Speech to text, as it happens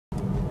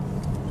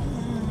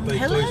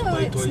Hello,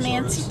 it's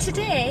Nancy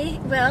today.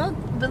 Well,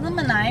 Willem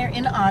and I are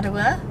in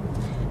Ottawa,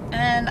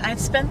 and I've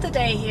spent the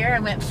day here. I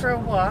went for a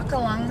walk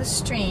along the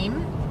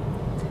stream,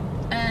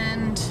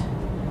 and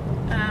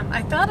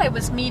I thought I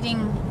was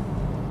meeting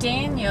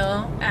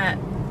Daniel at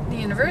the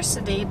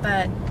university,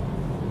 but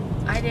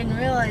I didn't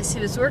realize he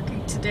was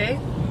working today.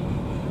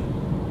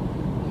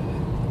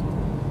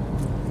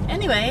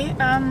 Anyway,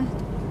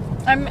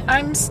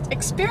 I'm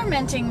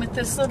experimenting with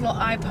this little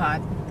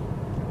iPod.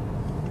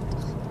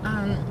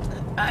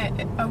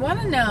 I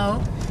want to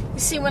know, you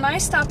see, when I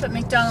stop at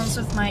McDonald's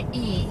with my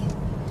E,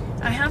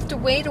 I have to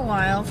wait a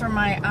while for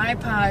my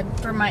iPod,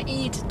 for my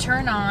E to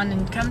turn on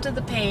and come to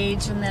the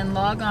page and then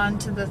log on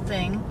to the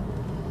thing,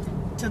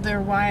 to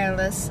their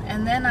wireless,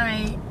 and then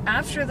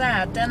after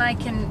that, then I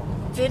can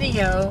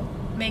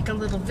make a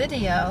little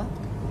video,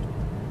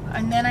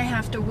 and then I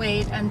have to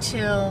wait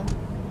until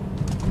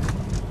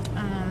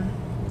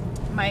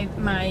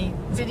my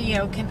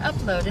video can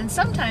upload. And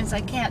sometimes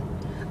I can't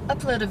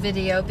upload a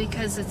video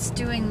because it's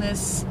doing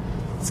this,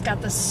 it's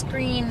got the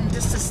screen,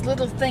 just this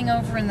little thing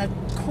over in the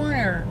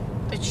corner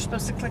that you're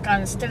supposed to click on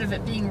instead of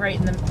it being right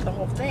in the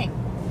whole thing.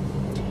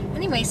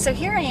 Anyway, so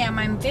here I am,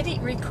 I'm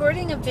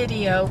recording a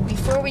video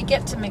before we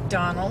get to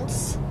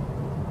McDonald's,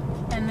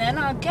 and then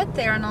I'll get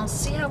there and I'll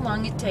see how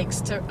long it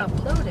takes to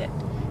upload it,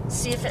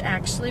 see if it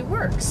actually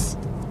works.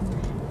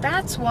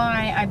 That's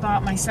why I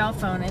bought my cell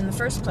phone in the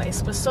first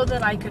place, was so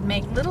that I could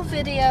make little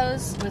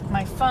videos with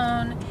my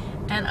phone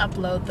and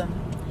upload them.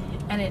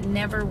 And it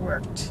never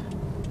worked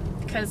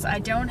because I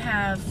don't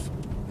have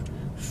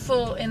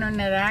full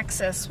internet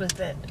access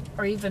with it,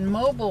 or even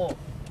mobile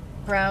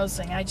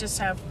browsing. I just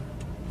have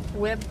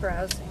web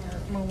browsing or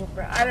mobile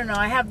browsing. I don't know,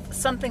 I have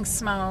something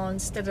small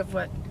instead of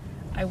what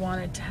I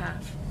wanted to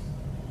have.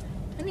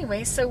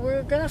 Anyway, so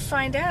we're gonna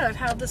find out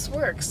how this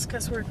works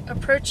because we're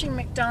approaching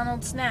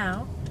McDonald's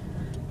now.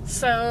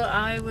 So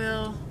I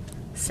will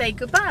say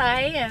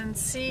goodbye and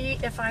see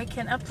if I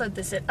can upload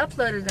this. It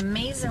uploaded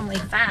amazingly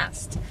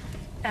fast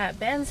at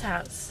Ben's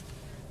house.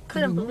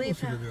 Couldn't believe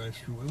how.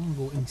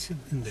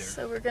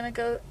 So we're gonna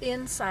go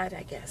inside,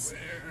 I guess.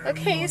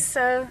 Okay,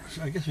 so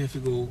I guess we have to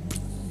go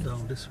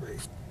down this way.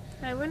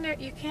 I wonder,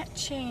 you can't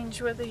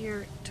change whether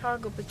you're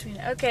toggle between.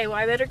 Okay, well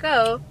I better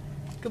go.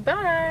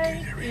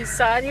 Goodbye. You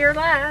saw it here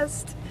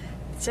last.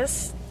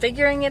 Just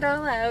figuring it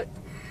all out.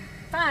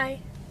 Bye.